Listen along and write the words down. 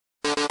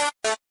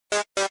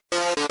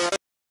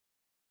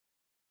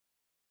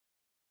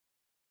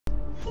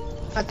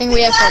I think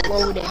we have to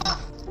load it.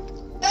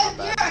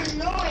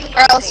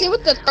 Alright, let's see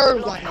what the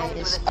third one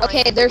is.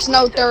 Okay, there's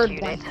no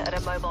third one.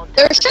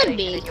 There should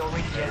be. You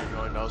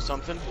wanna know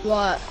something?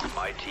 What?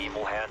 My team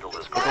will handle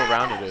this. Look what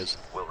round it is.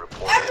 We'll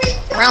report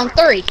Round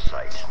 3.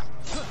 site.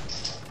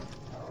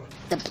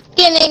 The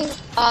beginning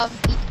of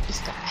the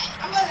sky.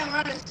 I'm gonna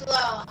run it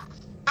slow.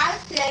 I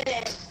said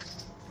it.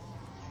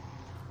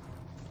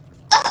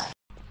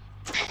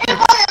 It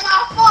wasn't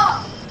my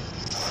fault.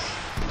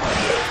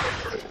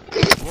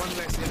 One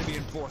less enemy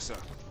enforcer.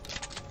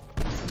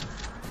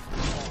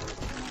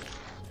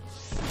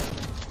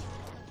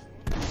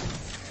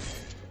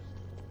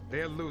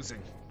 They're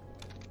losing.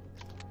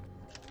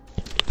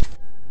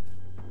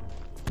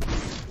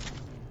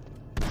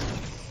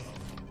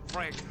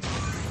 Frank.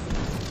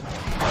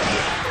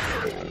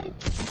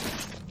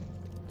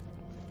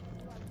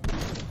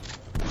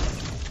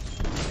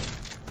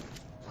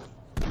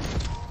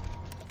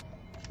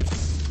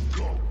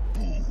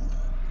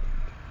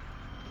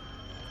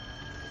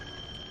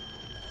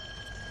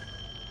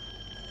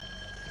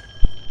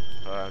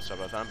 Sorry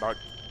about that, I'm back.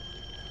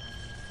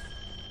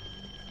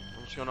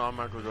 I'm just gonna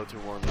automatically go to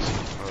ones,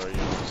 or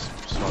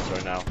slots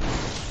right now.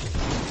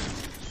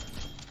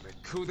 The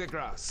coup de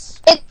grace.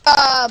 It,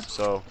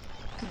 So.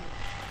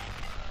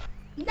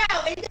 No,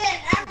 it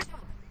didn't.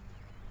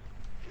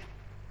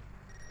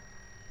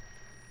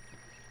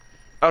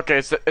 Okay,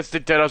 it's the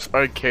Dead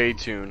Arcade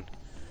tune.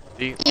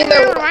 The.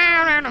 either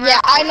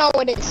yeah, I know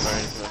what it is. Or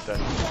anything like that.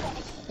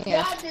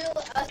 Yeah. Y'all do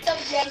a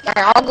subject.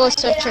 Alright, I'll go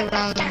search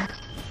around there.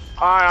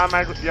 I'm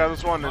actually, yeah,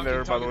 there's one in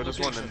there, by the way, there's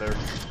one in there.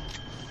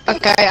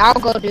 Okay, I'll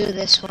go do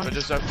this one. But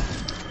just,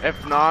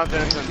 if not,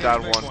 then that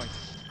one.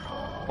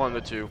 One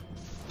of the two.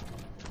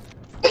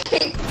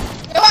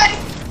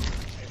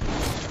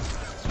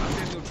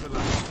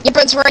 Yep,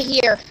 it's right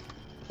here.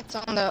 It's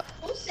on the...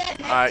 Who said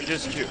that? Alright,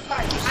 just queue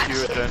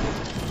it then.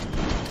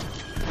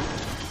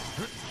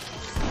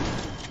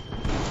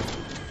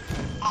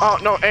 Oh,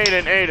 no,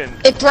 Aiden.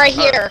 It's right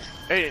here.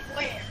 Aiden.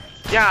 Where?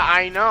 Yeah,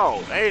 I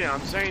know. Aiden,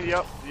 I'm saying,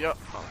 yep.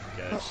 Oh,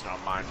 yeah, it's not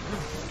mine.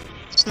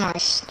 It's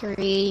nice.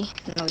 3.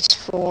 No, it's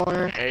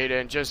 4.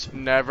 Aiden, just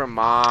never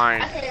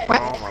mind.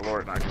 What? Oh my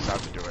lord, I just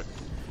have to do it.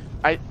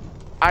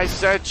 I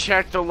said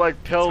check the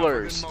like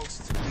pillars,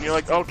 and you're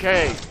like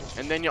okay,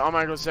 and then you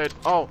automatically said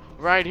oh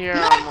right here.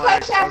 I'm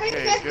like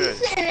okay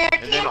good,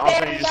 and then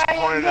also you just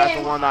pointed at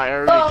the one that I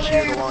already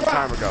queued a long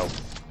time ago.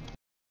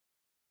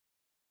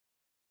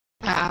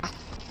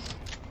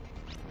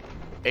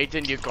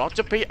 Aiden, you got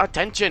to pay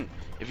attention.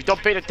 If you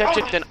don't pay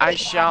attention, then I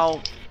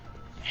shall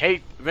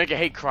make a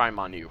hate crime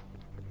on you.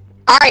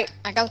 Alright,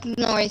 I got the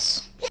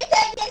noise. Hit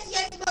that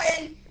yes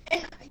button,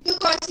 and you're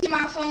gonna see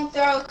my phone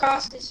throw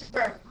across this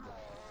room.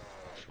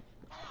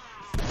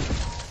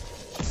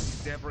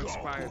 Deborah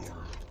expired.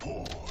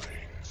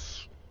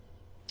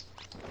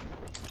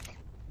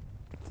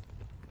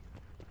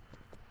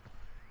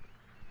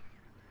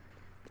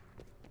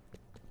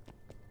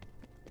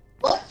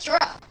 What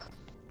truck?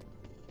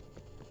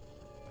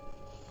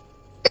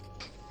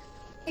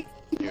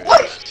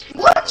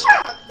 What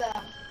truck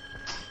though?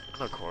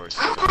 Of course.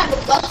 I don't have a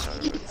bus.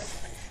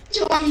 Which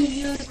one you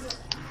use?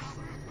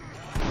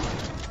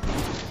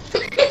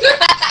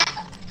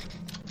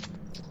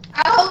 I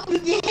hope you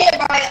get hit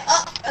by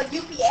a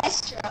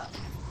UPS truck.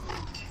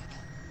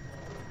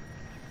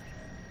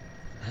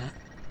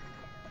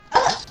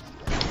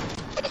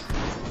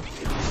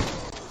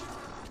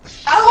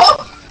 I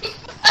hope.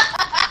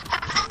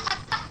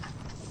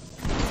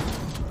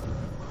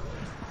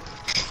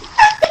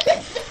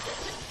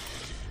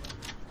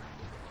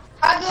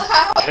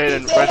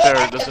 Aiden, right there,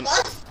 it doesn't.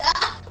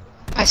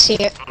 I see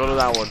it. Go to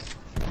that one.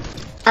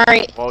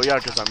 Alright. Well, yeah,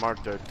 because I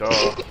marked it. Duh.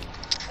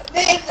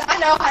 Thanks, I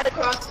know how to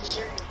cross the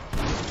street.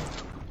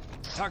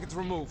 Target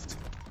removed.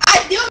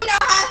 I do know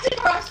how to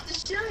cross the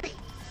street.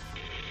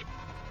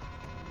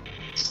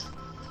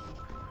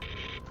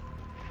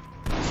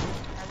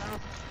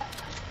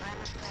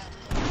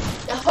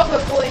 The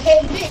hoverboard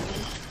hit me.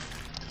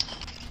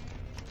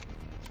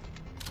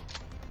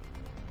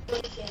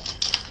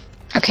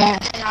 Okay.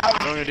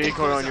 Throwing a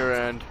decoy on your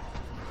end.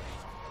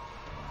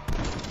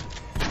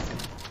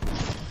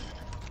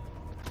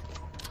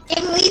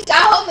 At least I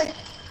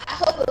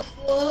hope a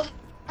full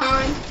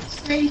on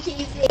screen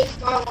TV is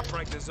falling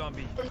Frank the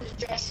zombie. from the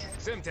dresser.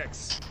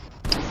 Simtex.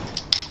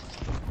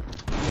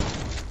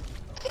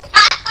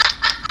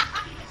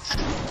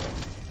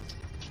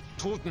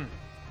 Toten.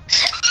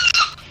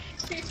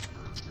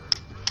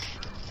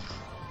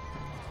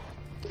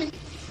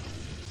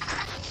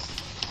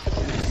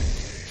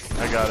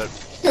 I got it.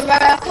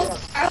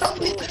 I hope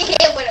we get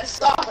hit with a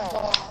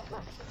softball.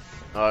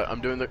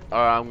 I'm gonna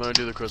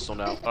do the crystal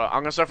now.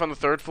 I'm gonna start from the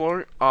 3rd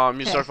floor.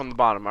 You start from the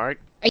bottom, alright?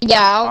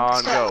 Yeah,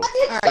 On go.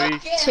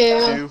 Alright,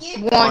 3, 2,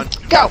 1,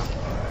 go!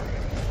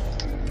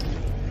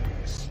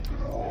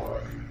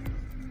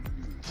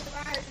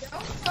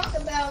 Don't talk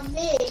about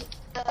me.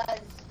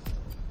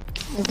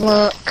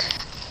 Look.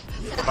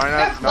 Find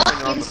out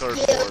nothing on the 3rd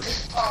floor.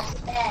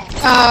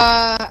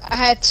 I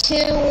had 2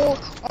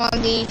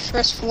 on the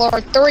first floor,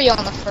 3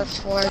 on the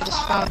first floor.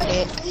 Just found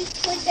it.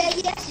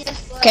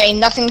 Okay,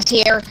 nothing's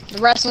here.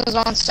 The rest was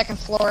on the second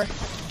floor.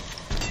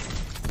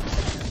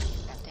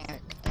 Damn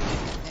it.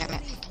 Damn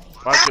it.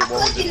 Actually,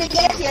 what was it?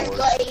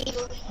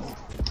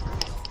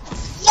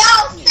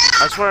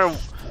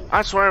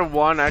 I swear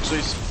one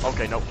actually.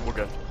 Okay, nope, we're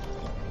good.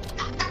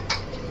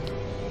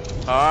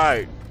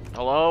 Alright.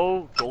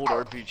 Hello, Gold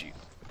RPG.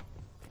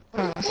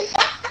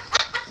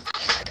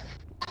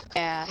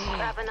 Yeah.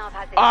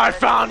 I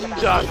found the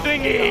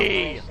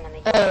thingy!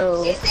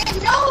 Oh.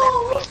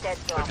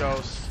 The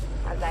ghost.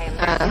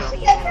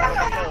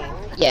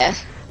 Yeah.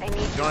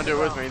 If you wanna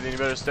do it with me, then you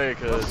better stay,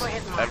 cause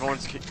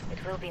everyone's.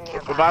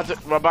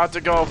 We're about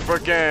to go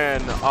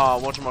frickin'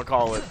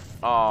 whatchamacallit,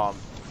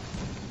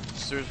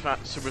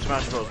 Super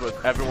Smash Bros.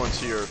 With everyone's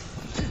here.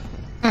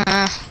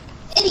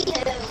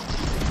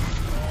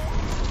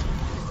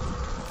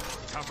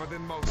 Tougher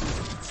than most.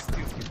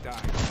 Still can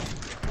die.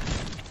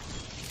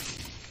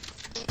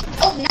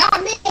 Oh,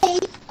 not me.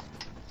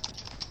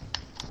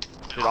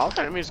 Did all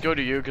the enemies go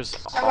to you? Cause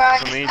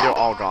for me, they're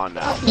all gone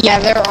now. Yeah,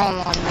 they're all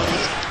on me.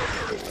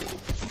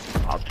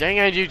 Oh, dang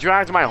it, you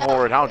dragged my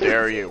horde, how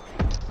dare you.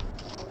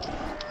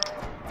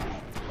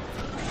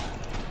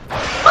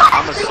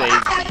 I'ma save you.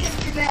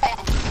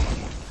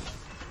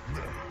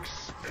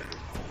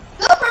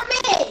 Good for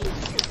me.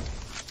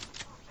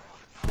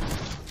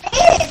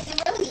 It is, it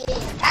really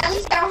is. At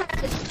least I don't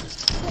have to.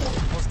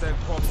 Hostile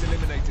corpse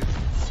eliminated.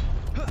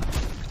 No.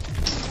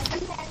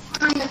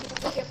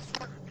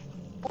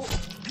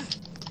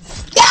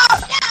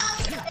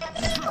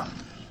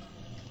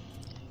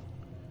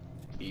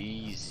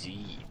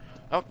 Easy.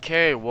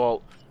 Okay,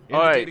 well,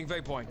 Indicating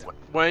waypoint.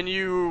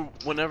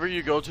 whenever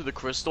you go to the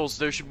crystals,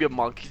 there should be a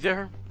monkey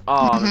there.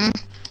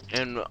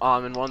 In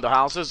one of the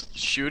houses,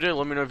 shoot it.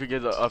 Let me know if you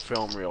get a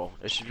film reel.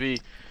 It should be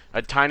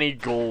a tiny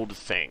gold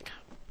thing.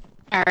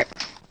 Alright.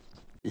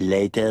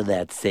 Later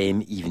that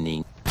same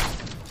evening.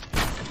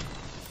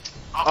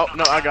 Oh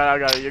no, I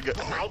got it. You're good.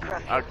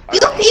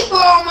 You people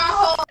on my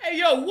hole. Hey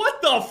yo,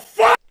 what the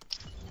fuck?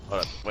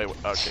 Hold on, wait,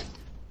 okay.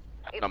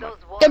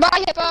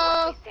 Goodbye,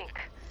 Hippo!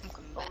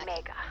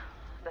 Omega,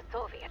 the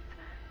Soviets,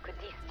 could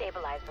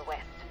destabilize the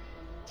West.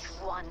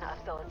 One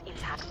of those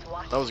impacts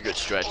That was a good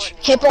stretch.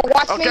 Hippo,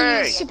 watch me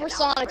Okay. use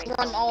Supersonic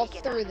run all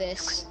through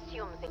this.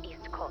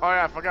 Oh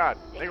yeah, I forgot.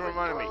 Thank you for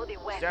reminding me.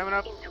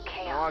 Stamina, no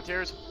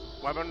volunteers,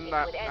 weapon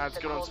that has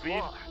good on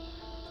speed.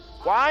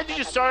 Why did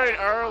you start it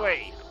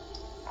early?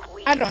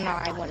 I don't know,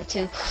 I wanted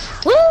to.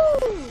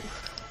 Woo!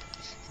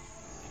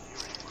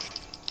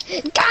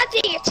 God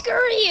dang it,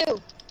 screw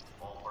you!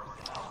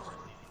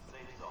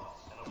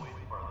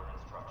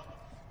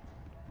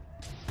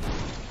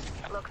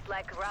 Looks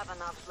like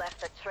Ravenov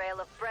left a trail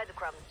of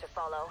breadcrumbs to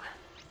follow.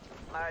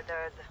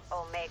 Murdered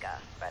Omega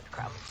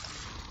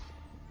breadcrumbs.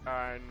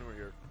 I knew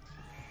here.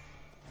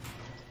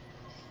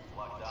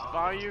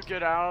 Why you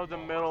get out of the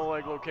middle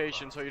like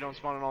location so you don't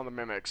spawn in all the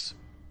mimics?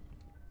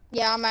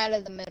 Yeah, I'm out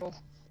of the middle.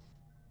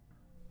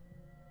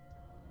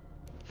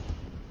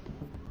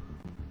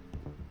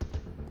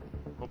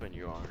 Hoping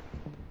you are.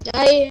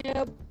 I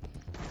am.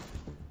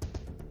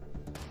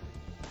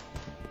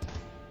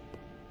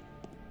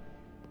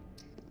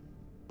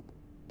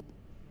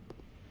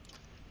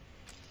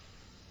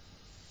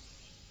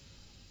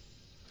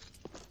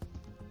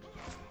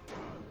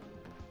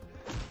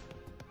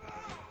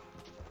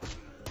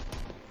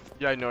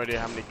 Yeah, I had no idea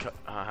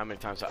how many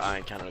times I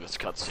encountered this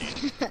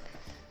cutscene.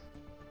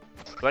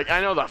 Like, I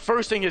know the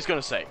first thing he's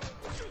gonna say.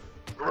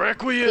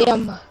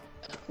 Requiem!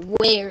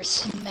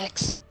 Where's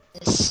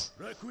Maxis?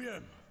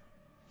 Requiem.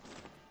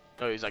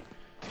 No, he's like,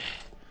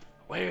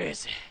 where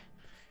is it?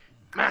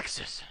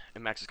 Maxis!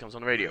 And Maxis comes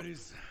on the radio. Where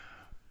is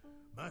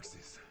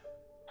Maxis?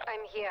 I'm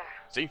here.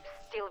 See?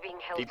 Still being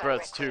held Deep by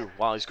breaths Requiem. too,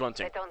 while he's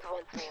grunting. They don't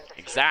want me in the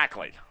field.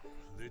 Exactly.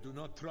 They do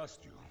not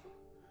trust you.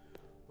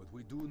 But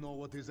we do know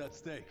what is at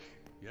stake,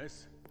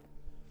 yes?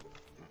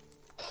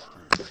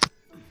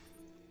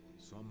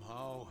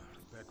 Somehow,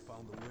 Beck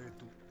found a way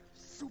to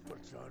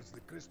supercharge the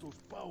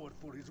crystal's power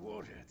for his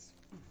warheads.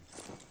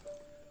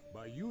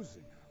 By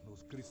using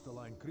those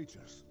crystalline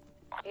creatures.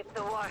 If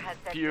the war has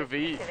set POV,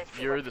 this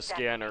facility you're with the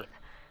scanner.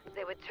 detonate,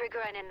 they would trigger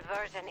an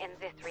inversion in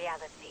this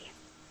reality,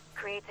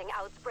 creating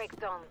outbreak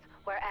zones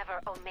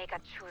wherever Omega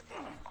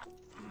chooses.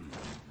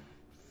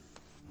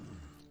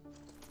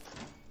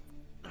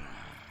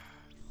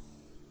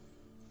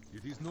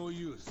 It is no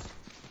use.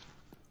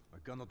 I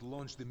cannot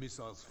launch the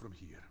missiles from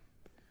here.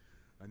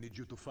 I need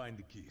you to find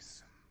the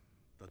keys.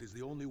 That is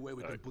the only way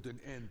we can put an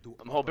end to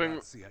I'm hoping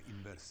Operatsia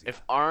Inversia.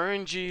 if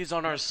RNG is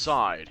on our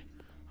side,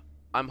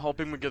 I'm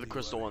hoping we get the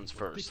crystal ones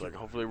first. Like,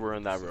 hopefully we're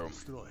in that room.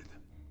 Destroyed.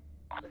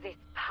 This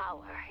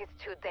power is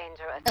too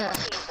dangerous for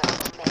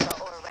either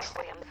Omega or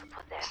Requiem to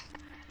possess.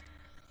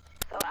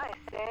 So I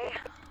say,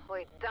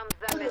 we dump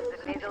them in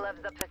the middle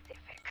of the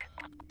Pacific.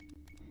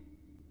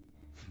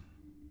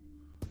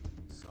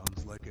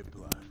 Sounds like a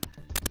plan.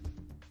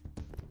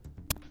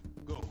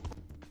 Go.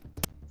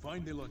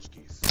 Find the launch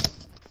keys.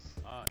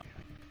 I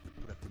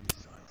prep the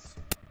missiles.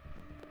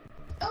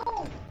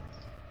 No.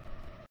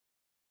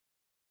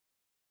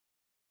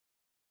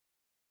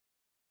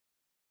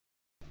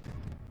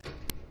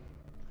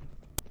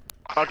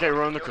 Okay,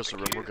 we're in the crystal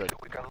room. We're good.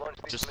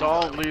 Just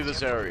don't leave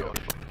this area.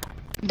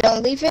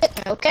 Don't leave it?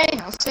 Okay,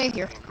 I'll stay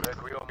here.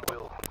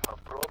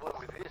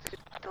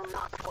 Do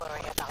not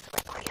worry about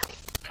Requiem.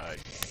 Alright.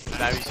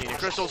 Have you seen any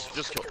crystals?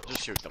 Just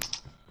shoot them.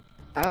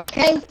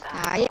 Okay,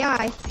 aye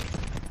aye.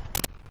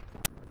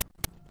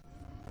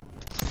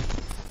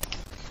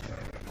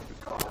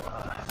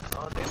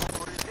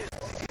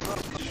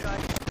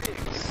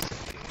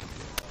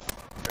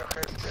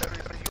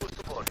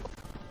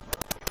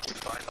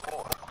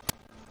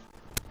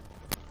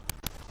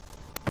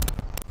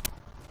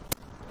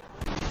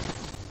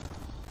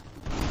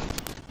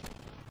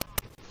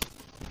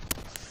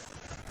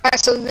 Alright,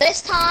 so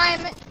this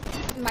time,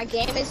 my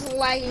game isn't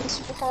lagging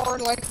super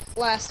hard like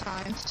last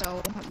time,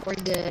 so we're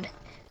good.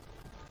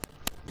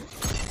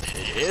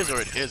 It is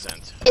or it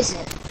isn't?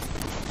 Isn't.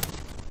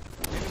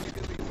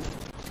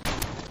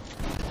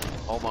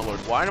 Oh my lord,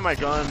 why did my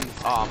gun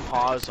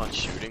pause on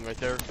shooting right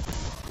there?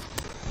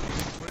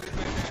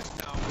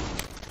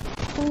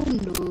 Who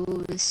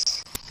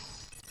knows?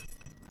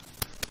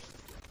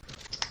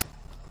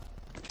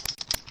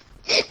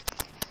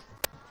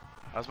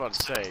 I was about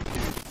to say,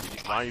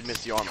 dude, why you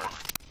miss the armor?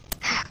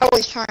 I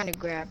was trying to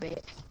grab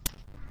it.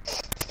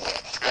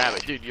 Grab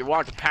it, dude, you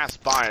walked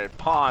past by it,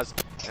 pause,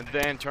 and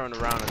then turn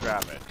around and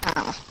grab it.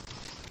 Oh.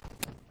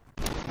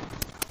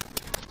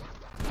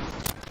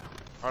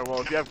 Alright,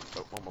 well, if you have...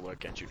 Oh, one more, I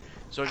can't shoot.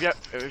 So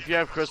if you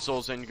have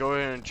crystals, then go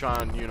ahead and try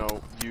and, you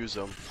know, use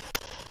them.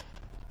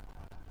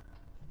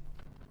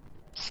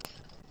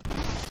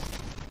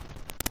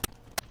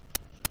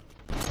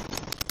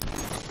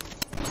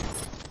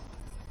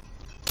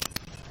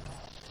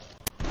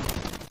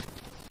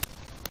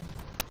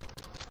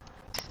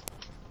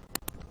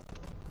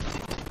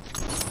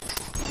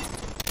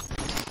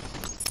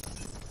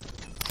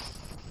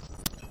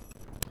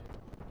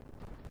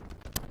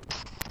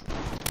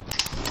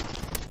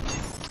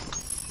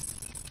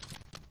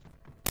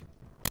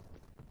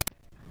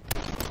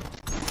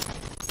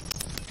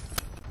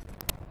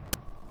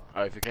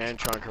 Alright, if you can,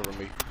 try and cover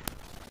me.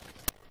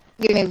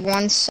 Give me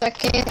 1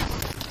 second.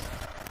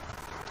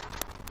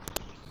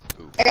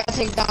 Ooh. I gotta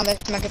take down this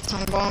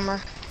megaton bomber.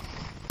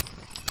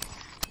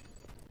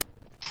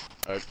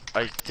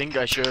 I think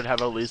I should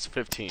have at least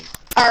 15.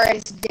 Alright,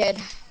 it's dead.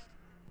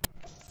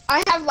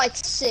 I have like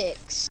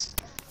 6.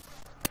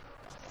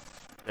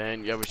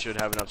 Then, yeah, we should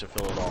have enough to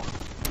fill it all.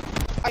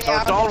 Oh,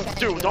 yeah,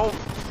 Don't.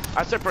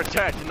 I said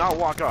protect and not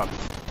walk up.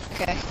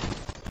 Okay.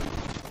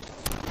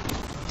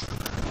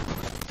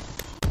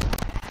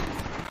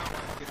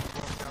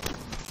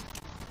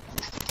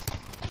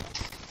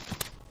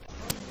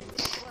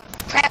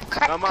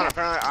 Come on,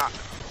 apparently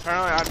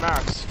I'm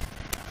max.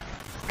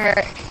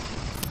 Alright.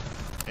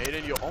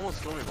 Aiden, you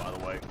almost killed me, by the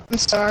way. I'm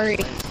sorry.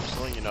 Just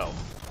letting you know.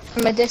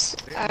 I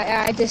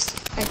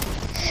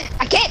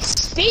can't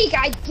speak.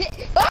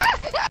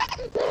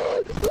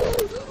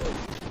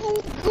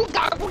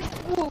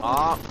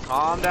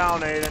 Calm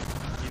down, Aiden.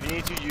 You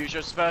need to use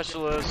your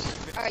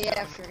specialist. Oh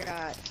yeah, I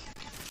forgot.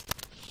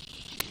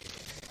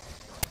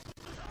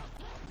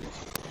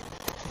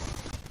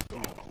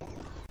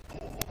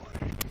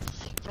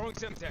 Throwing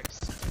Semtex.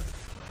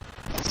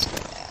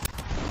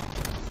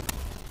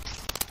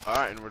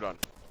 Alright, and we're done.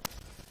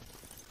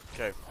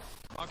 Okay.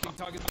 Marking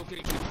target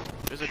location.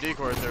 There's a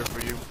decoy right there for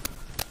you.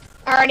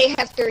 I already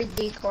have 3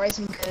 decoys.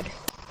 I'm good.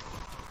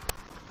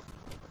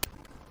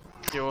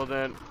 Okay, well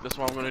then, this is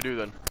what I'm gonna do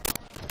then.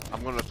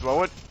 I'm gonna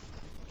throw it.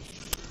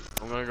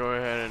 I'm gonna go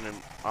ahead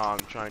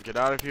and try and get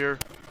out of here.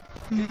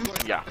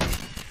 Yeah.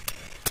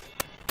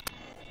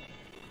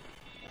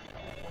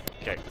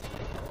 Okay.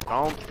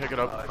 Don't pick it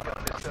up.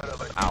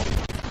 Ow.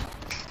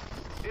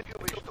 If you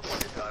wish to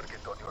put a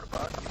target on your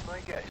back, my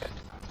guest.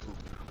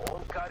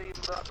 All Karim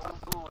Rat will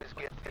do is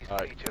get his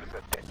teacher's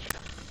attention.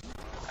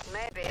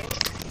 Maybe.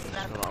 No,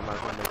 I'm not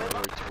gonna make my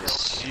way to the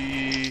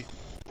sea.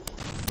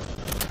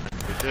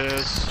 Get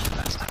this.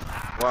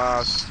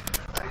 Blast.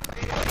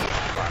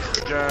 Blast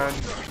again.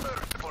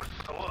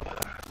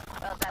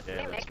 Well, that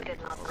mimic did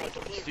not make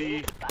it easy.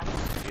 See.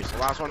 Here's the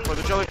last one for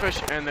the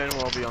jellyfish, and then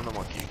we'll be on the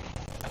monkey.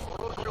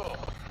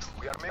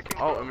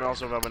 Oh, and we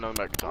also have another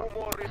megaton.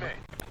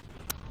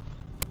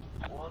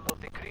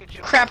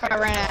 Crap! I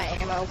ran out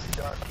of ammo.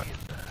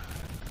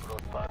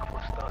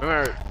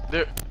 Remember,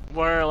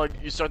 where like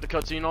you start the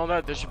cutscene and all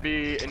that, there should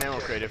be an ammo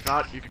crate. If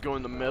not, you could go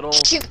in the middle.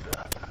 Shoot.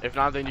 If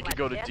not, then you could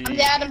go to D.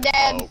 I'm dead.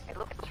 Oh. It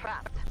looks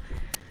trapped.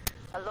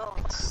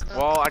 Alone.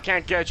 Well, I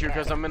can't get you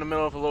because I'm in the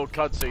middle of a little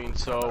cutscene,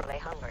 so Probably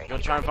hungry. I'm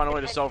gonna try and find a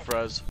way to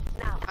self-res.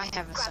 Now, I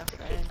have a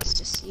self-res.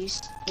 Just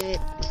used it.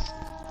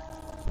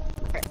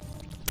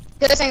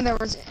 Good thing there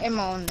was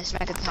ammo in this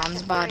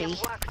megaton's body.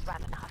 It worked well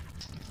enough.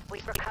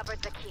 We've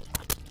recovered the key.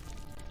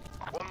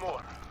 One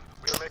more.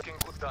 We are making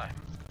good time.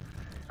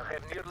 I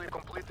have nearly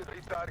completed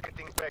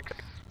retargeting Vex.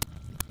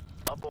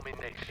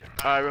 Abomination.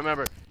 Alright,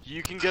 remember,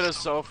 you can get a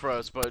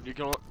self-res, but you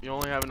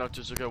only have enough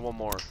just to get one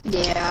more.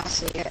 Yeah, I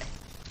see it.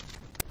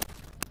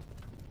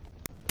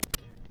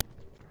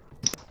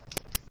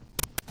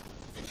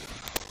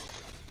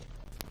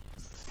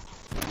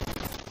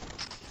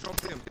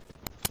 Drop him.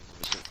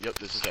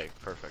 This is A.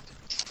 Perfect.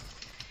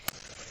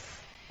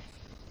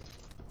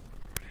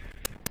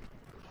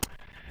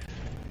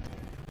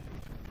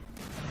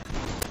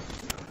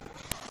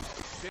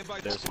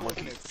 There's a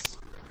monkey.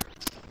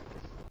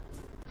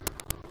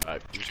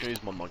 Alright, I'm just gonna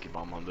use my monkey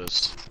bomb on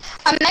this.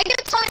 A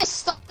Megaton is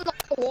stuck in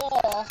the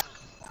wall.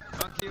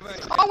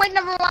 Oh wait,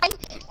 never mind.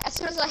 As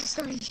soon as I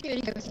started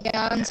shooting, it was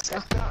down.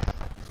 So.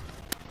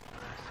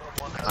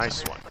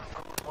 Nice one.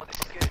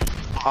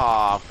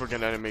 Ah,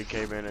 freaking enemy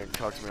came in and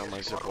cucked me on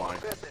my zip line.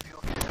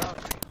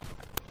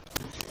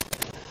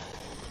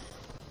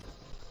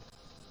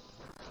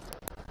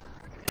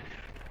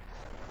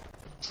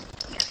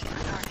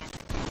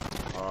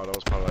 Oh, that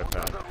was probably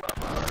bad.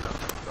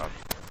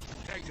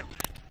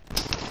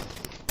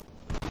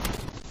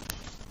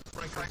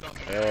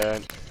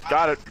 And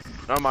got it.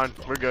 Never mind.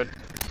 We're good.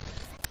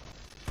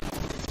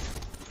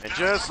 And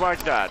just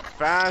like that,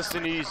 fast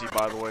and easy.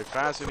 By the way,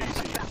 fast and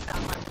easy.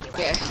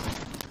 Yeah.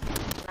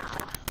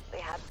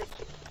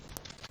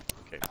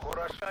 Okay.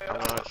 I'm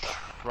gonna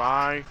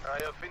try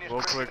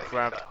real quick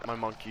grab my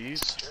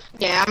monkeys.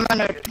 Yeah, I'm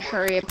gonna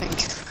hurry up and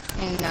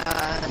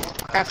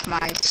craft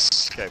my.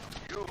 Okay.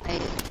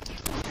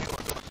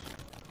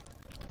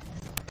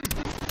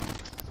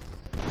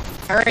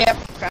 Hurry up,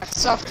 craft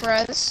soft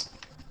res.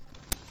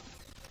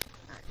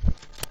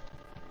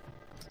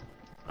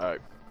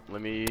 Alright,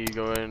 let me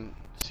go and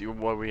see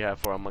what we have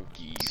for our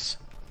monkeys.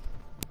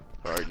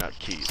 Alright, not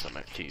keys, I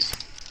meant keys.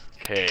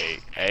 Okay,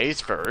 A's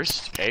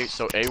first. A,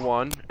 so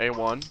A1,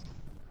 A1.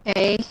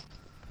 A.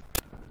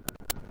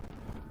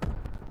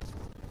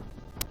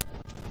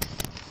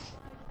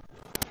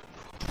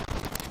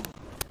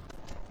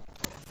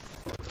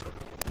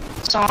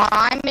 So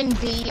I'm in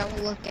B,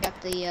 I'll look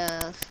at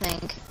the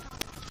thing.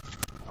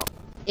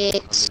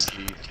 It's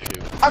I'm in B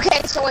too.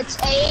 okay, so it's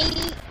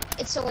A.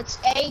 So it's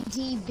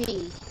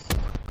ADB.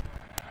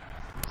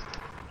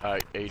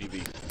 Alright,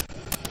 ADB.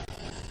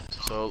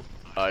 So,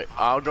 alright,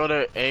 I'll go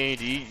to A and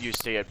D, you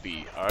stay at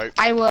B, alright?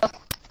 I will.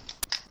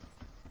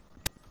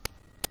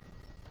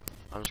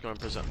 I'm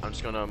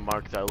just gonna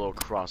mark that little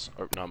cross,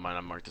 or no, mine,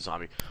 I marked the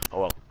zombie.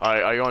 Oh well.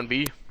 Alright, are you on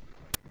B?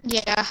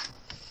 Yeah.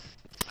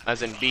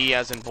 As in B,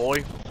 as in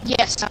boy?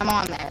 Yes, I'm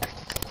on there.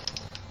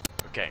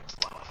 Okay.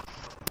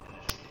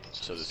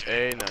 So this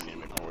A, and then I need to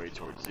make my way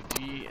towards the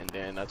D, and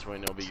then that's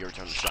when it'll be your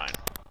turn to shine.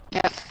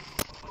 Yep.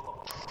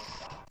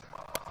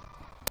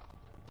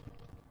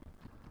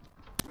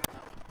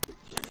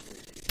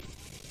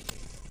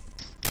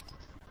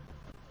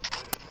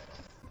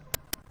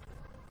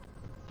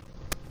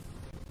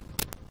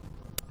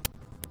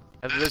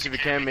 After this, if you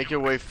can, make your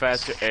way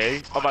fast to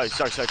A. Oh, bye,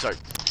 sorry.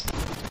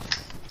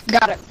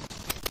 Got it.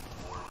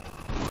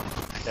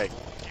 Okay.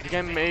 If you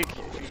can make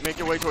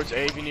your way towards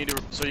A if you need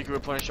to, so you can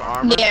replenish your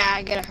armor. Yeah,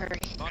 I gotta hurry.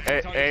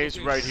 A's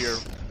right here.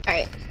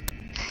 Alright.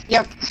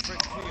 Yep.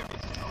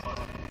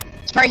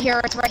 It's right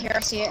here, I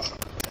see it.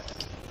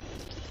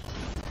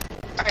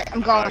 Alright,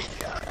 I'm going.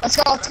 Let's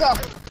go.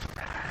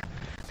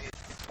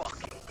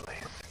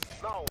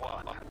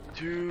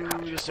 To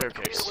the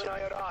staircase.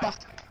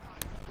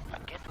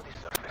 Get to the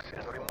surface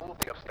and remove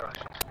the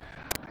obstructions.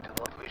 We do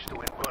not wish to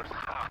immerse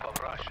half of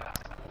Russia.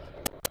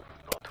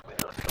 Not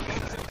with us.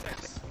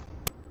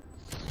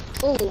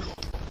 Ooh.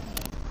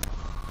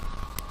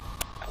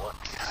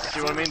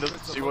 See what I mean?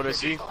 See what I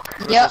see?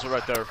 Yep. Also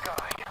right there.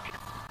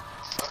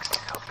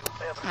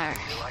 Alright.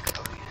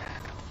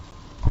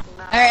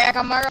 Alright, I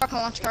got my rocket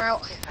launcher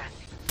out.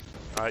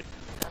 Alright.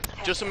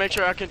 Just to make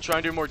sure I can try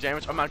and do more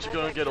damage, I'm actually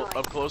gonna get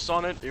up close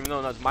on it, even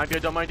though that might be a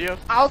dumb idea.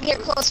 I'll get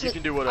close. You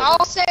can do whatever.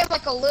 I'll say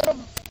like a little.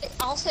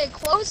 I'll say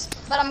close,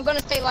 but I'm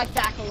gonna stay like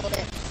back a little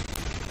bit.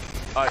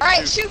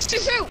 Alright, shoot!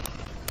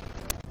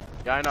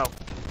 Yeah, I know.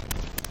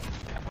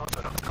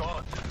 Mother of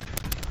God.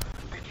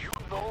 Did you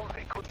know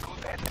they could do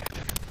that?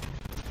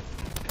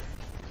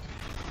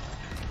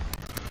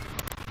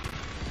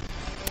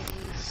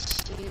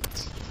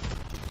 Shoot.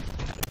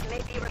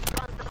 May be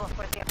responsible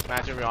for their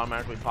Imagine we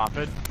automatically pop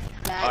it.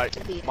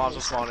 Alright, mobs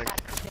are spawning.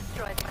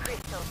 destroyed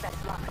crystals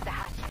that block the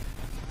hatch.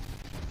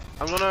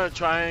 I'm gonna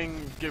try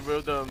and get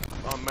rid of the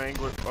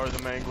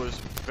manglers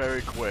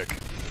very quick.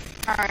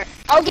 Alright,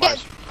 I'll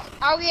get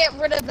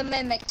rid of the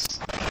mimics.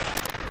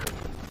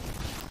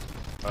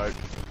 Alright.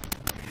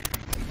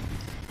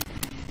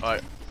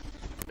 Alright.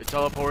 It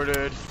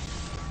teleported.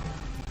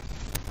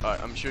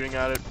 Alright, I'm shooting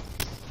at it.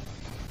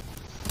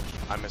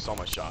 I missed all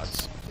my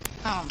shots.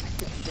 Oh my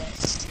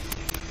goodness.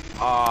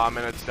 Ah, I'm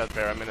in its death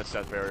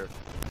barrier.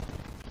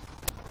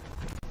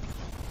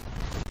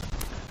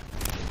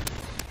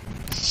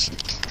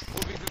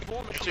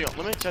 Actually,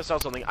 let me test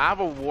out something. I have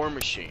a war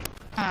machine.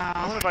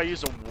 I wonder if I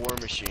use a war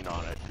machine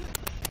on it.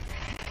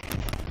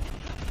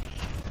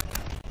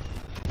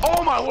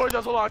 Oh my lord,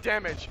 that's a lot of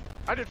damage.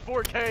 I did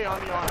 4K on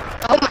the armor.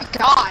 Oh my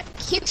god!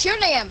 Keep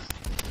shooting him.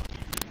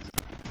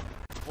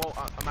 Well,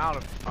 I'm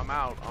out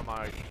on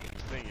my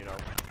thing, you know.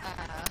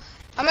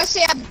 I'm gonna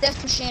see how the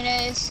death machine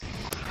is.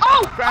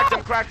 Oh! Cracked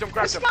him.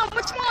 Which one?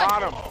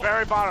 Bottom,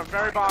 very bottom.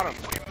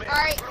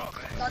 Alright,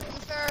 Dark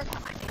Ether.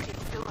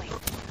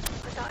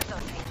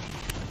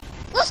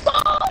 Let's go!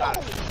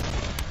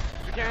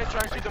 We can't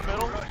try and shoot the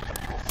middle.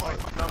 Wait,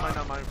 no mind,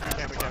 no mind. We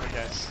can't. We covered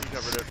it.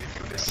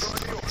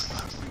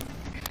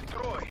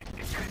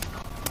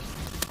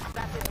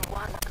 That is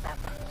one of them.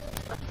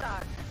 A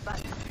start, but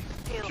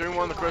still. Shooting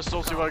one of the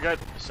crystals, see what I get?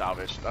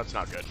 Salvage. That's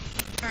not good.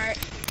 Alright.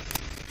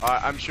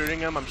 I'm shooting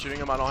him. I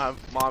don't have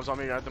mobs on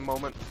me at the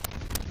moment.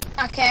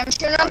 Okay, I'm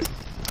shooting him.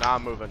 Nah,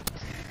 I'm moving.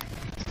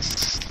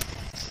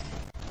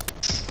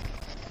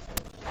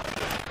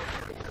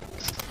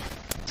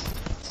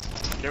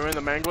 Get in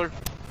the mangler.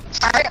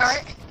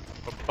 Alright.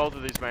 Both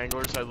of these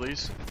manglers, at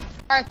least.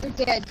 Alright, they're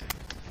dead.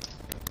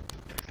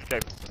 Okay.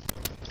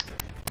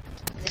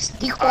 This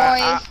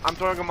decoy. I'm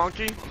throwing a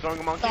monkey. Throwing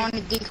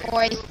a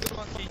decoy.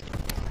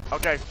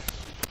 Okay.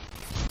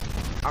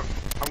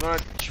 I'm gonna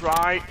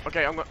try.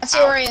 Okay, I'm gonna. I'm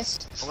serious.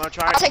 I'm gonna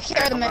try. I'll take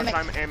care of the mimic. mimic.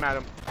 I'm gonna try and aim at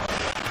him.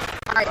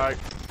 Alright.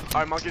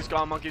 Alright, monkey's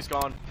gone.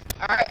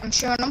 Alright, I'm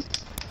shooting him.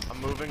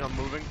 I'm moving.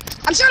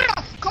 I'm shooting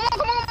him! Come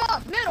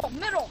on!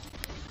 Middle!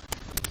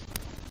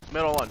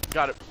 Middle one.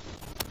 Got it.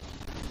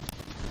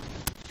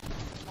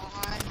 Come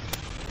on.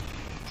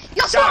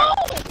 Yes,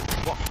 Got it.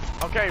 Well,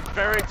 okay,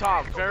 very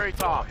top.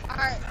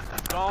 Alright.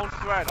 Don't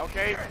thread,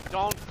 okay?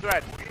 Don't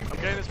thread. I'm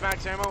getting this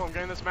max ammo.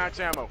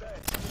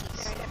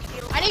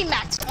 I need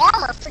max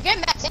armor. Forget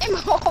max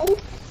ammo.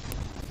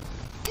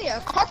 Yeah,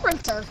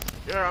 carpenter.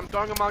 Here, I'm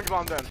throwing a monkey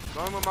bomb then.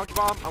 I'm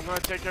gonna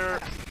take care.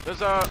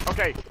 There's a.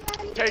 Okay.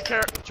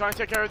 Try and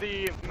take care of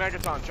the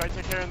Megaton.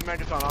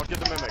 I'll get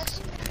the mimics.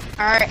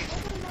 Alright.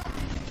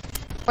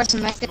 Where's the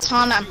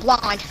Megaton? I'm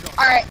blind.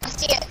 Alright, I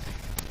see it.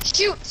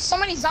 Shoot! So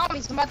many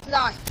zombies, I'm about to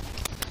die.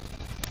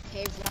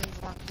 Okay,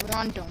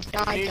 run, don't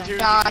die, You don't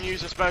die. can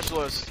use a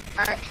specialist.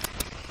 Alright.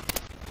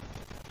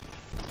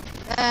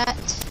 That.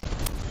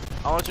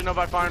 I'll let you know if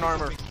I find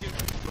armor.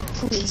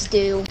 Please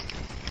do.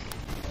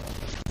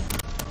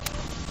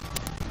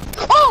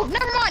 Oh,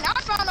 never mind,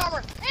 I found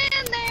armor.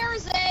 And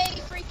there's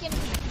a freaking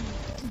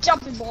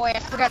jumping boy, I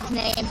forgot his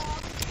name.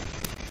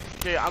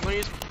 Okay, I'm gonna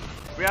use.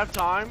 We have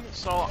time,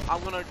 so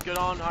I'm gonna get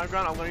on high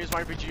ground. I'm gonna use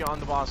my RPG on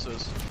the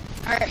bosses.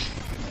 Alright.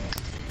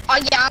 Oh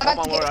yeah, I'm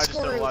about to get I just did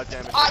a screwed. lot of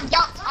damage. Oh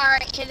yeah,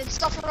 alright, okay, did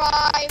stuff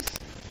arrive?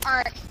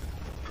 Alright.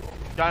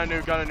 Got a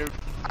nuke.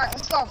 Alright,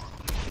 let's go.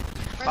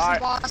 Where's the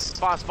boss?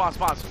 Boss.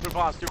 Do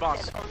boss.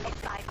 Only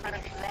 5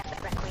 minutes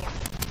left, Requiem.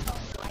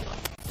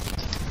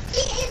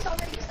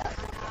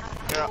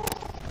 Yeah.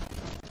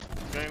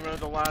 Getting rid of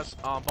the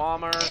last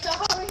bomber.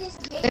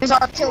 There's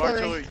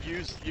artillery.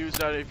 Use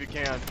that if you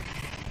can.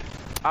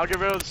 I'll get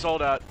rid of the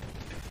soldat.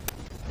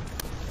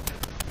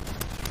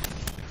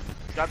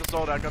 Got the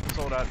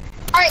soldat.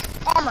 Alright,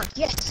 armor,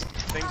 yes.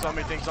 Things on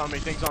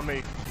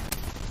me.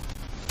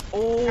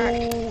 Oh!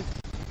 Right.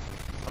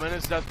 I'm in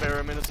his death barrier.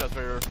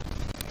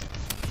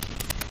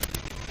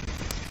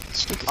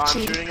 I'm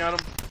shooting at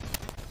him.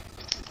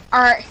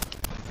 Alright.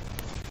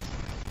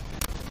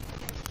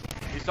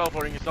 He's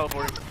teleporting.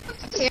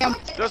 See him.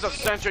 There's a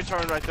sentry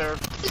turret right there.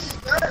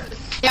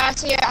 Yeah, I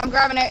see it. I'm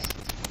grabbing it.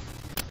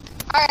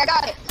 Alright, I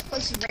got it.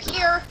 Place it right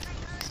here.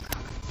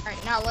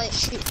 Alright, now let it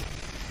shoot.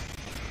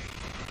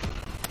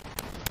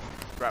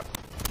 Crap.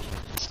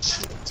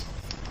 Shoot.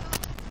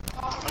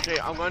 Okay,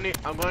 I'm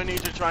gonna need you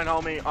to try and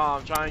help me.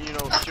 Try and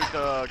shoot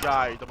the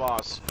guy, the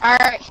boss.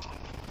 Alright.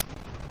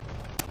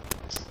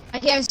 My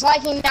game's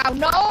lagging now.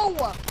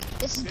 No!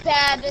 This is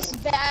bad.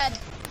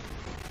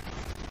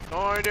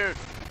 Don't worry, dude.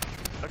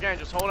 Again,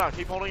 just hold out.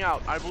 Keep holding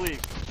out. I believe.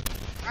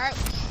 Alright.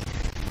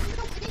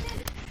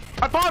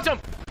 I bombed him!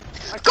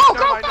 Go!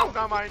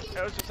 Never mind.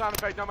 It was a sound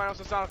effect. No, it was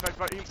a sound effect,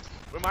 but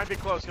we might be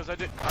close because I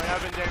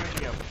have been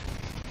damaging him.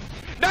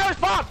 Now it's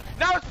bombed!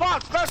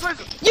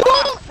 Specialist! You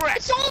won't! Frick!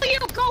 It's only you!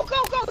 Go!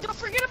 Don't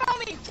forget about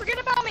me!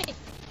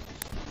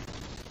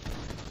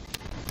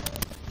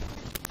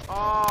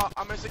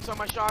 I'm missing some of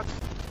my shots.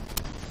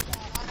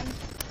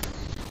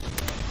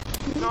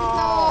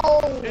 No!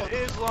 No. It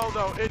is low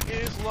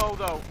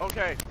though.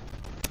 Okay.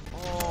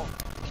 Oh.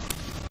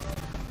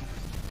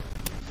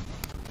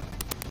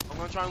 I'm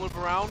gonna try and loop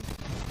around.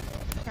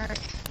 Alright.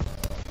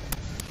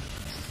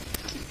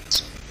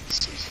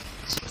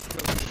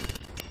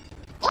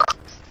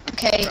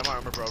 Okay. Yeah, my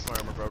armor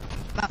broke.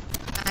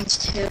 Mine's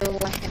too.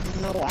 I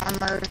have no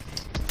armor.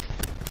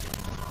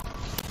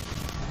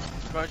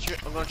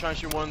 I'm gonna try and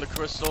shoot one of the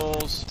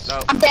crystals.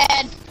 No. I'm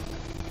dead.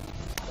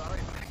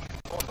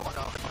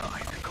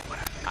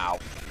 Ow.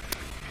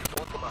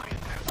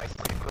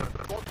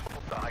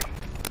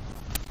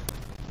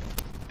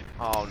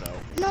 Oh no.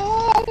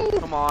 No.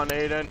 Come on,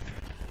 Aiden.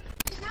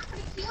 He's not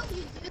gonna kill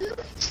you, dude.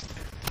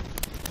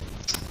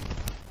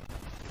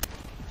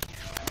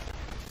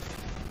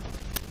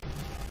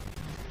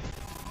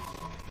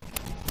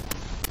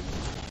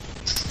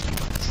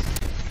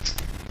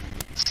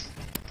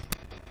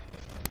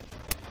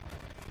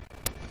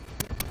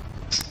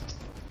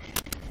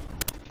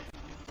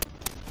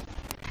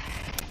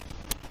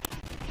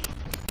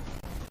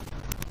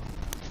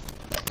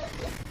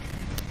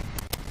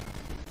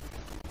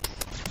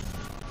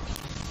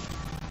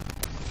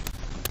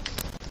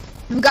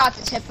 You got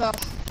this, Hippo.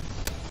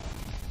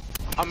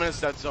 I'm in a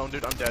dead zone,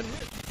 dude. I'm dead.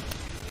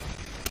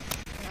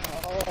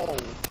 Oh.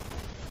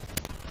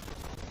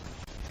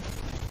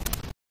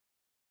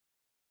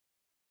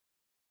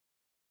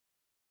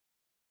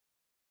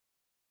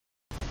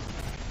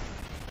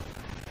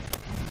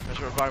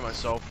 to revive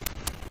myself.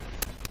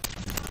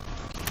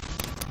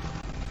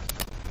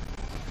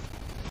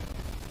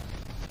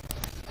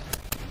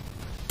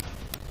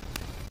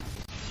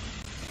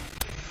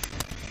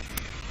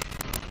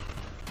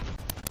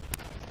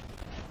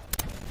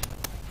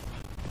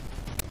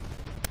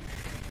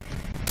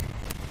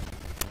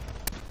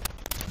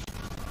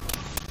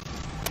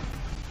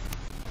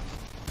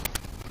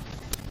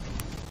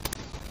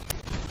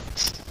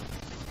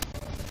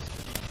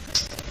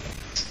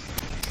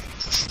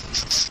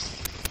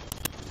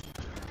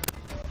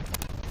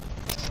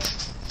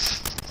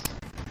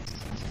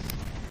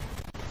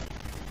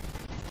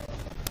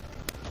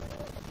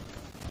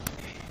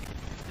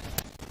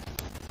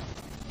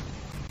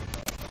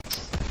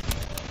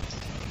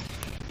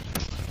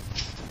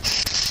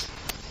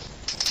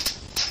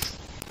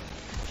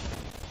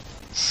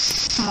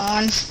 Come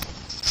on.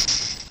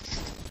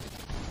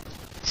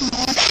 Come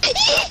on.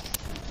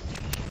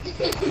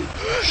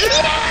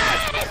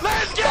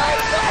 Let's get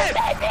it!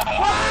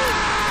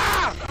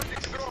 Ah!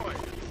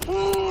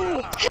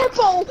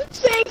 Hippo,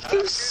 thank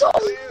you so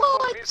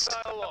much!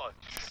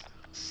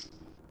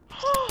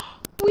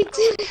 We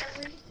did it!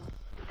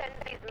 Send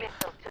these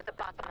missiles to the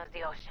bottom of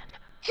the ocean.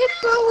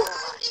 Hippo!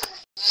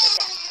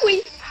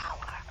 We...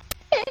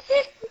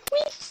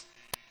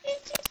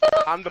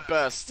 I'm the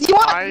best. You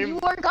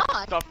are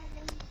God. The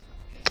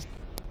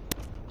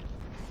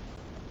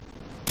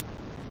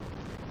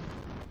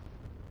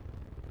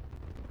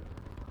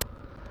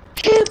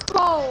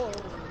Hippo!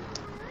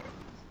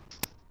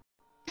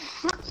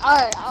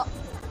 Alright,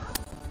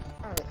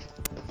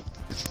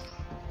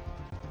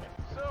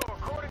 So,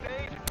 according to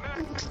Agent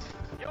Mac,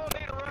 y'all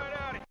need a ride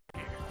out of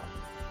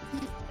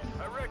here.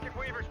 I reckon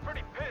Weaver's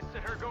pretty pissed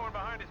at her going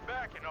behind his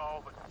back and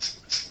all, but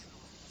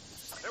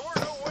there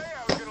weren't no way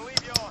I was gonna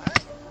leave y'all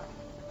hanging.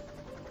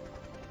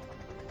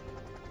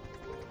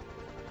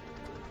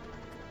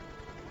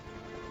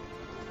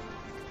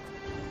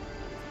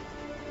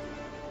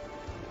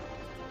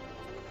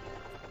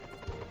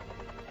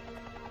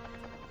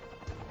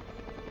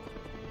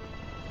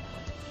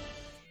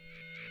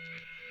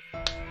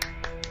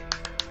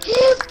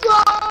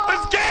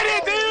 Let's get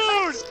it,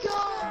 dude!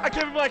 I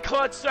give him my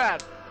clutch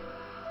shot.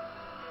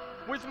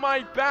 With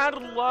my bad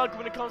luck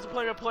when it comes to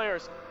playing with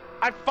players,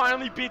 I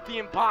finally beat the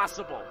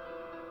impossible.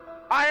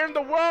 I am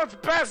the world's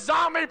best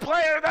zombie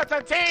player that's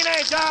a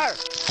teenager!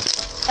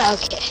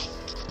 okay.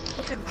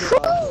 Be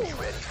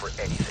ready for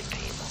anything,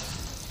 team.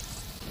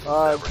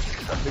 Alright,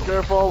 be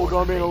careful, we're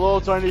going to be in a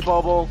little tiny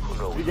bubble.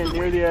 If you get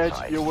near the edge,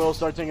 you will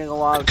start taking a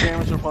lot of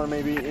damage to the point,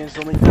 maybe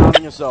instantly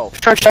downing yourself.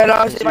 Charge that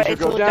out, As you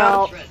go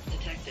down,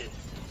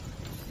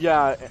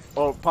 yeah,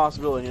 or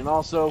possibility, and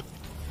also,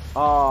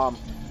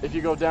 if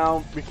you go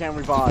down, we can't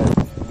revive,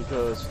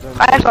 because then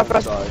I have you're to gonna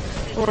press die.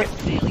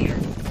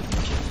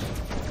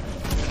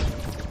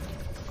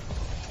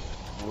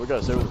 Well, we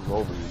gotta stay with the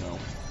rover, you know.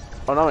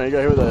 Oh no, man, you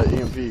gotta hit with the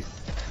EMP.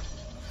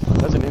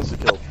 That's an insta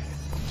kill.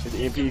 If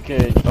the EMP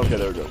can, okay,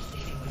 there we go.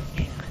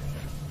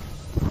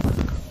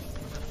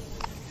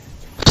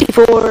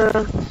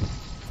 C4.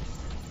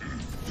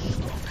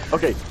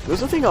 Okay,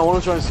 there's a thing I want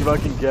to try and see if I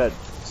can get.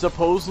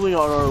 Supposedly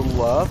on our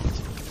left,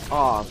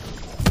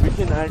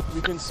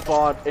 we can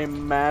spot a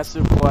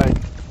massive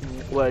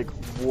like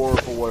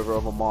warp or whatever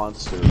of a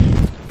monster.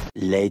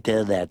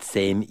 Later that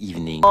same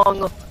evening.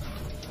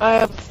 I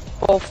have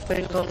both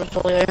things on the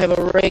phone. I have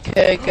a rake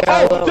head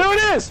Oh, gallows. there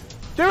it is!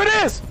 There it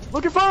is!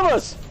 Look in front of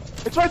us!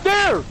 It's right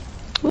there!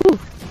 Ooh.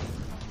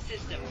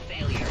 System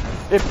failure.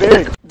 It's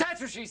big.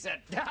 That's what she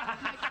said.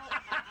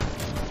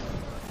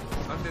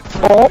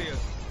 Oh.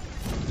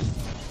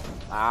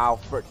 Ow,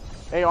 frick.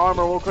 Hey,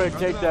 armor, real quick,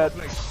 take that.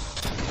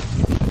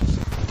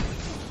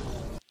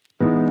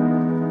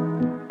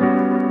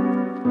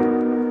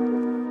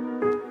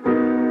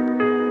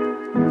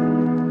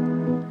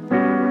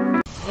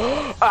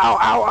 Ow,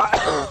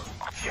 ow,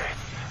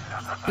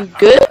 You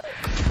good?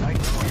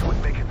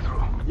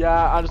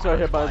 Yeah, I just got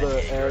hit by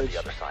the edge.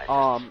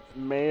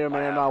 May or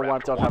may not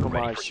wiped out half of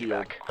my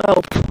shield.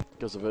 Oh.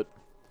 Because of it.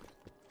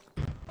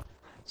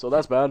 So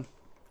that's bad.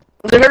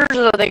 The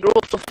herders, they grow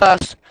up so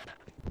fast.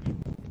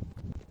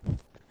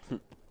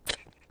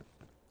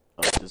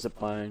 Oh, the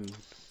zip line.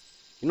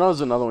 You know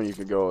there's another one you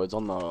could go, it's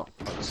on the other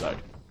side.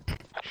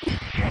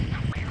 Shit,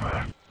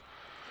 Weaver.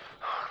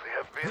 They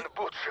have been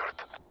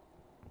butchered.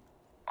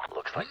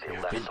 Looks like they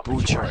left some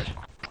Butchered.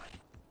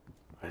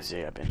 I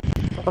say I've been.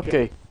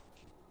 Okay.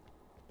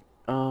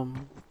 Hello,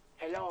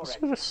 Let's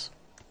do this.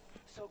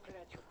 So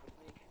glad you could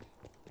make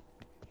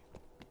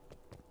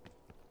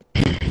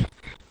it.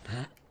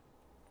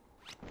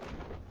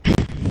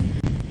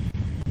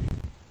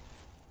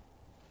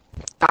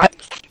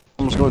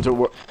 I'm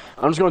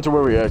just going to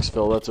where we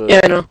exfil, that's it.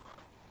 Yeah, I know.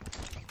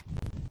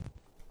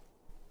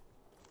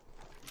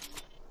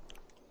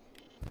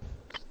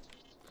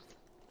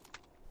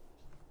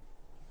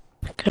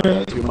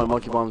 Dude, my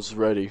monkey bomb's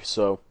ready,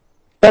 so.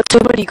 Back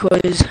to my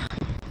decoys.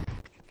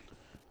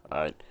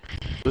 Alright.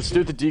 Let's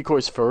do the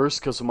decoys first,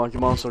 because the monkey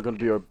bombs are going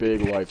to be our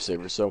big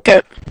lifesaver, so.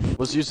 Okay.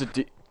 Let's use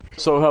the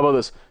So how about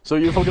this? So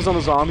you focus on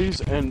the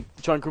zombies and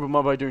try and group them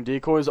up by doing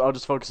decoys. I'll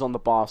just focus on the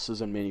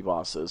bosses and mini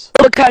bosses.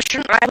 Look,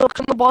 shouldn't I look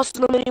on the bosses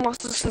and the mini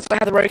bosses since I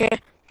have the right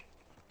hand?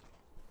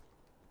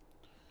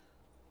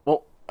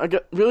 Well, I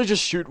get really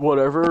just shoot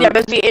whatever. Yeah,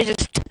 but it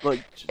just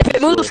like if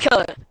it moves, kill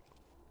it.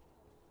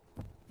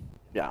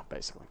 Yeah,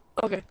 basically.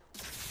 Okay.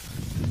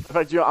 In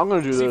fact, yeah, I'm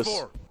gonna do this.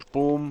 C4.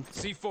 Boom.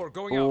 C4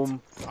 going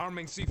Boom. out.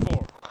 Arming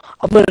C4.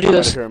 I'm gonna do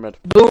this. Pyramid.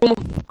 Boom.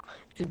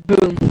 And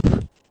boom.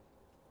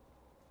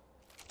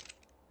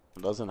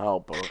 It doesn't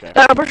help, but okay.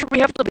 I'm pretty sure we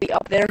have to be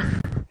up there.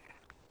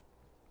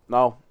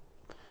 No.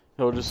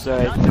 He'll just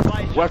say,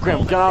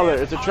 Wekram, get out of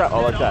there. It's a trap.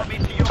 Oh, like that.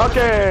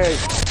 Okay.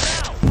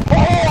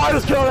 Oh, I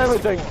just killed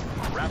everything.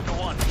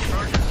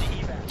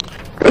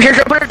 Here,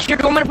 go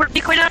ahead, put a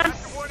decoy down.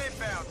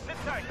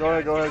 Go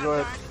ahead, go ahead, go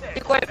ahead.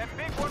 Decoy.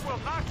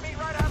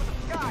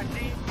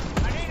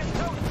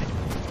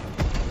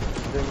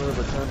 Getting rid of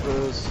the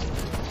Tempest.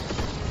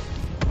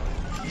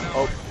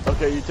 Oh,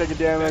 okay, you take a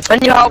damage. I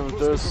need help. With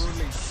this.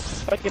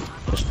 I'm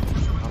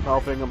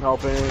helping, and...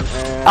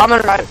 I'm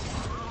gonna die.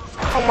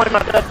 Oh my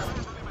god.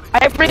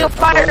 I bring a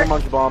fire. Throwing a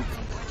monkey bomb.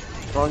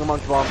 Throwing a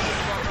monkey bomb.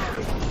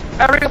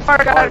 I bring a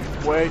fire, guys.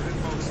 Wait.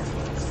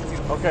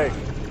 Okay.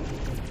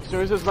 As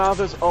soon as his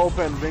mouth is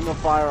open, bring a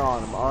fire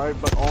on him, alright?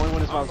 But only when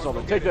his mouth is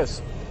open. Take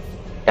this.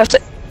 That's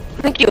it.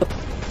 Thank you. No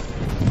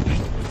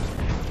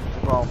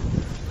problem.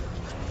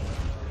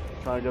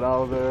 Try to get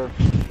out of there.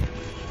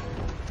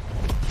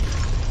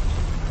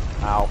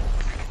 Ow.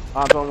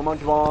 I'm throwing a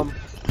monkey bomb.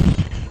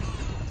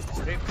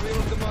 Stay clear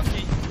of the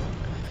monkey.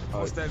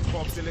 Hostile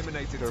fox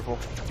eliminated. Careful.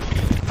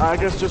 I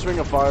guess just ring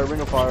a fire,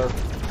 ring a fire.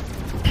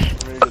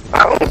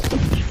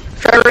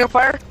 Try to ring a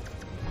fire?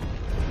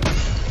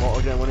 Well,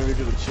 again, whenever you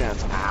get the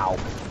chance. Ow.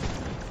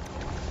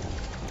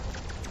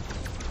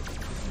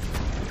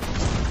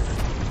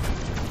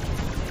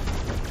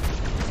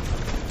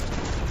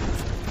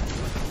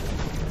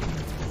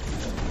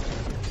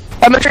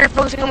 I'm gonna try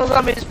focusing on the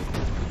zombies.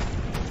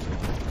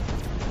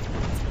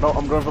 No,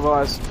 I'm going for the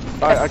last.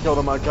 I killed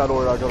him, I got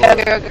order, I got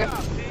order. Okay.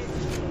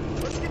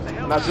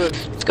 And that's it.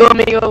 Let's go,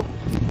 amigo.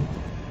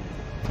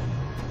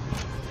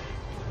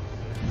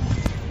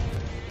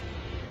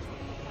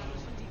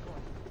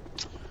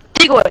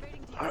 Decoy.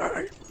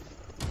 Alright.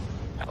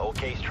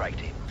 Okay, strike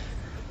team.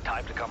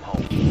 Time to come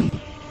home.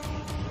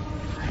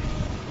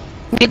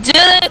 We did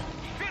it!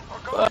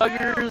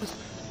 Buggers.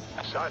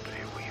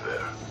 Sadly,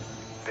 Weaver.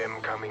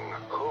 Them coming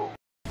home.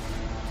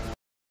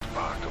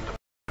 Part of the...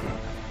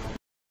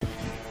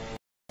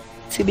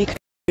 To be good.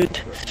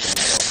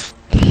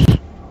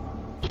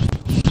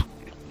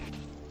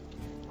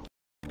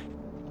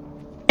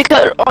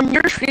 Because on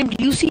your stream,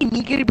 do you see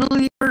me get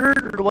brutally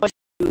murdered, or do I see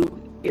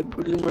you get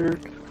brutally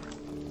murdered?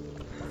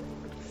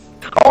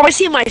 Oh, I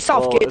see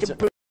myself get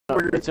brutally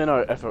murdered. It's in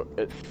our effort.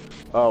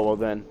 Oh, well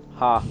then.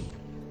 Ha.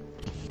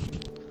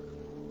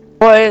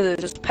 Why is it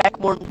just pack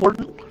more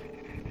important?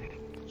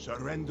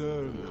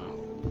 Surrender now,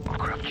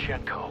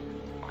 Kravchenko.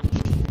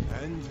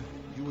 and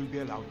you will be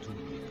allowed to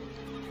leave.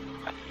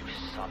 You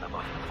son of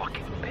a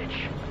fucking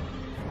bitch.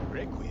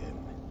 Requiem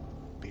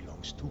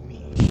belongs to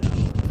me.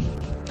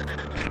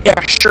 Yeah,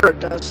 sure it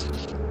does.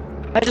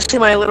 I just see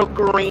my little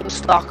green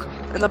stock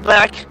in the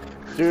back.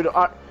 Dude,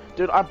 I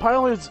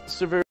piloted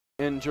severe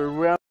injured.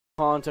 We're out of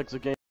context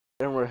again,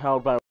 and we're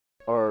held by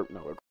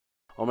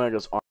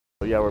Omega's arm.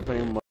 So yeah, we're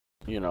pretty much,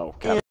 you know.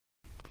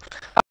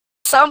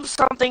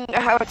 Something we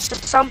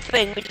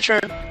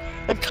turn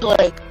into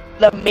like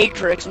the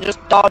Matrix and just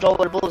dodge all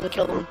their bullets and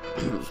kill them.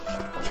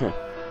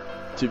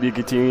 To be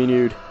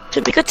continued.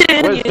 To be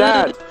continued. With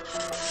that,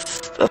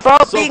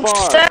 Without so being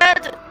far,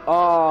 said.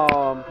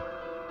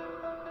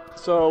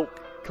 So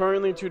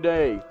currently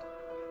today,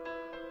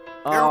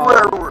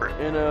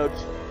 in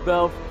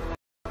about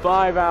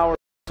 5 hours or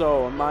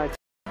so, my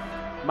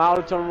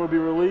Mountain will be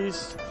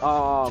released.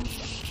 But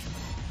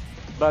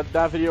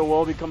that video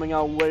will be coming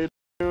out later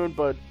soon.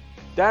 But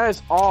that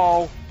is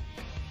all.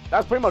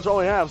 That's pretty much all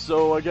I have.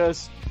 So I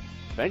guess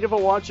thank you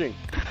for watching.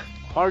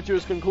 Part 2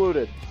 is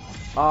concluded.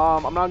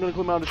 I'm not gonna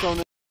include Mountain on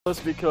this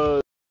list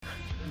because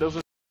those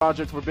are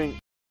projects for being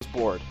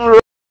bored.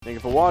 Thank you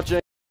for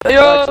watching.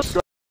 Like,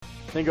 subscribe.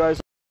 Thank you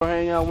guys for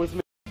hanging out with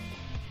me.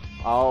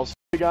 I'll see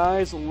you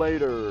guys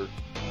later.